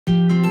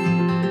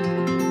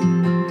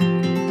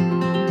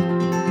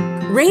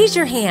Raise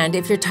your hand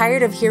if you're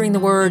tired of hearing the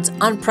words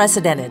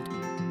unprecedented,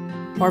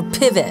 or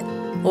pivot,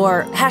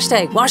 or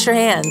hashtag wash your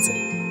hands.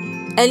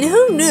 And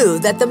who knew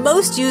that the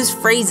most used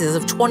phrases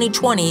of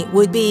 2020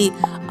 would be,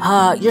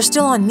 you're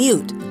still on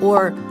mute,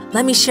 or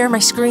let me share my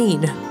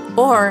screen,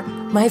 or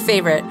my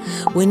favorite,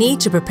 we need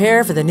to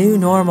prepare for the new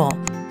normal.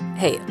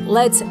 Hey,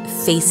 let's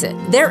face it,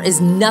 there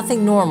is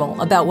nothing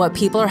normal about what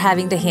people are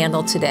having to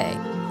handle today.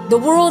 The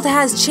world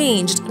has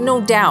changed,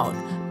 no doubt,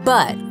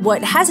 but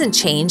what hasn't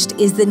changed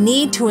is the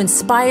need to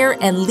inspire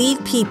and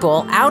lead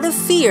people out of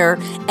fear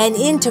and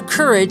into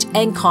courage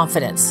and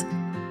confidence.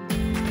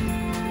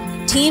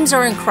 Teams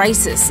are in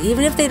crisis,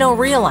 even if they don't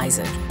realize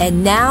it,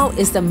 and now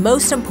is the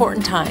most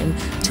important time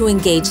to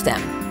engage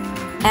them.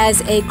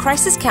 As a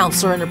crisis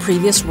counselor in a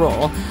previous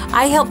role,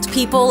 I helped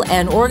people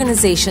and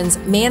organizations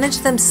manage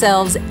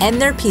themselves and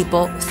their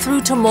people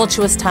through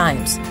tumultuous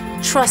times.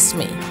 Trust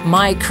me,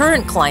 my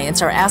current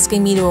clients are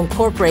asking me to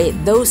incorporate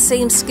those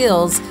same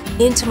skills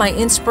into my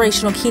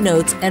inspirational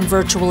keynotes and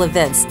virtual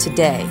events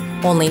today.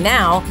 Only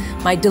now,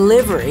 my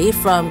delivery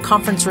from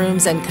conference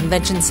rooms and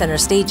convention center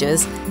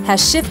stages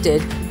has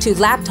shifted to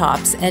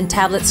laptops and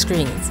tablet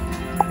screens.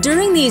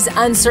 During these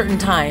uncertain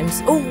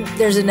times,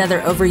 there's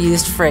another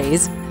overused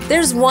phrase,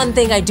 there's one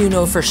thing I do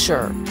know for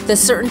sure, the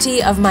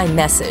certainty of my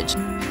message.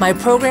 My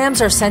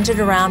programs are centered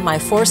around my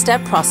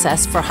 4-step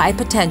process for high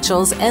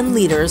potentials and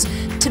leaders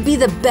to be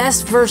the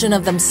best version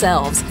of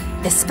themselves,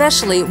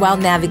 especially while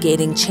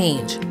navigating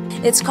change.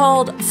 It's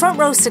called Front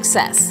Row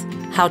Success,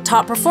 how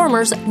top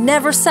performers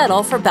never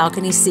settle for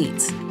balcony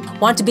seats.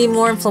 Want to be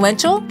more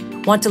influential?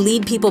 Want to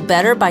lead people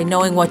better by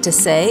knowing what to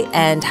say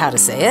and how to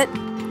say it?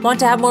 Want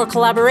to have more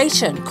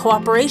collaboration,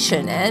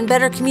 cooperation, and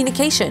better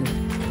communication?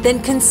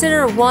 Then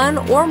consider one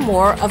or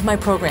more of my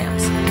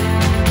programs.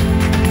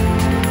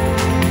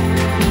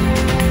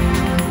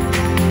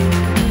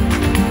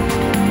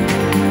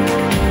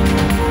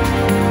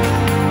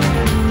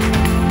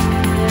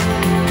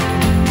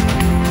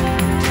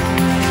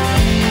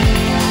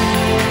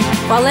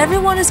 While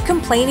everyone is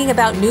complaining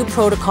about new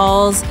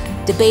protocols,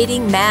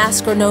 debating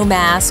mask or no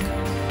mask,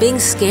 being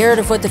scared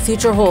of what the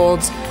future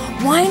holds,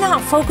 why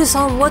not focus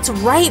on what's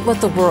right with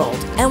the world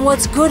and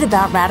what's good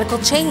about radical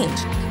change?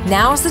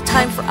 Now is the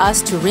time for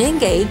us to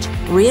re-engage,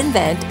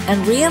 reinvent,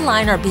 and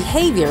realign our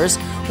behaviors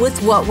with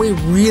what we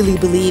really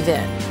believe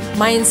in.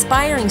 My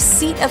inspiring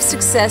Seat of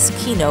Success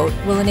keynote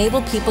will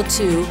enable people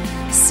to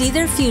see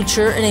their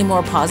future in a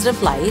more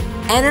positive light,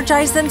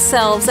 energize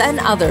themselves and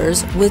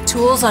others with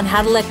tools on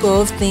how to let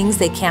go of things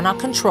they cannot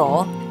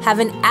control, have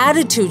an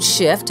attitude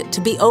shift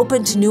to be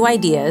open to new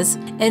ideas,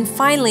 and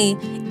finally,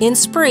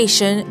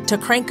 inspiration to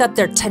crank up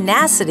their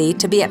tenacity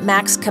to be at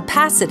max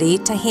capacity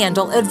to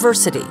handle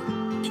adversity.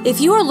 If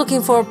you are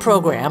looking for a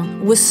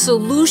program with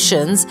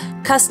solutions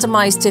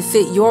customized to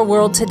fit your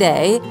world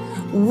today,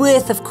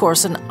 with, of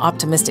course, an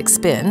optimistic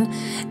spin,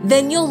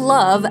 then you'll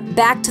love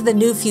Back to the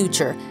New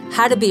Future,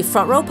 how to be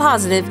front row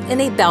positive in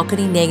a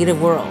balcony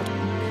negative world.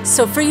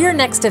 So for your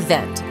next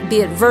event, be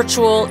it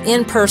virtual,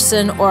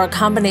 in-person, or a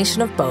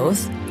combination of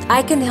both,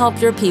 I can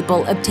help your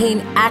people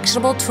obtain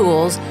actionable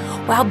tools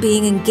while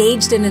being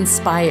engaged and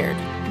inspired.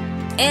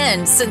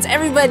 And since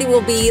everybody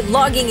will be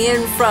logging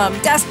in from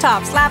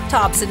desktops,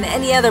 laptops, and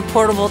any other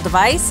portable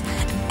device,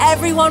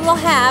 everyone will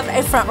have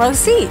a front row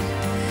seat.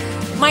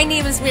 My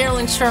name is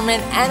Marilyn Sherman,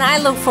 and I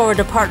look forward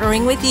to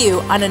partnering with you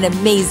on an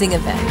amazing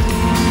event.